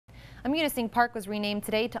A Munising Park was renamed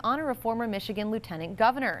today to honor a former Michigan lieutenant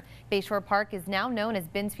governor. Bayshore Park is now known as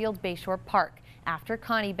Binsfield Bayshore Park, after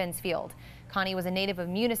Connie Binsfield. Connie was a native of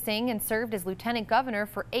Munising and served as lieutenant governor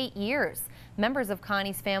for 8 years. Members of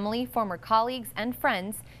Connie's family, former colleagues and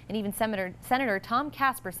friends, and even Senator Tom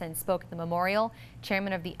Casperson spoke at the memorial.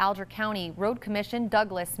 Chairman of the Alger County Road Commission,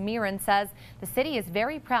 Douglas Meeran, says the city is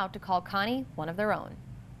very proud to call Connie one of their own.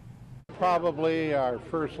 Probably our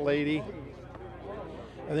First Lady.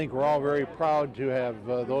 I think we're all very proud to have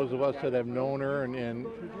those of us that have known her and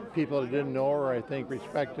people that didn't know her, I think,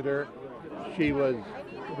 respected her. She was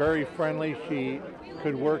very friendly. She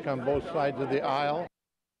could work on both sides of the aisle.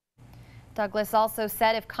 Douglas also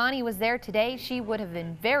said if Connie was there today, she would have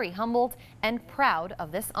been very humbled and proud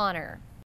of this honor.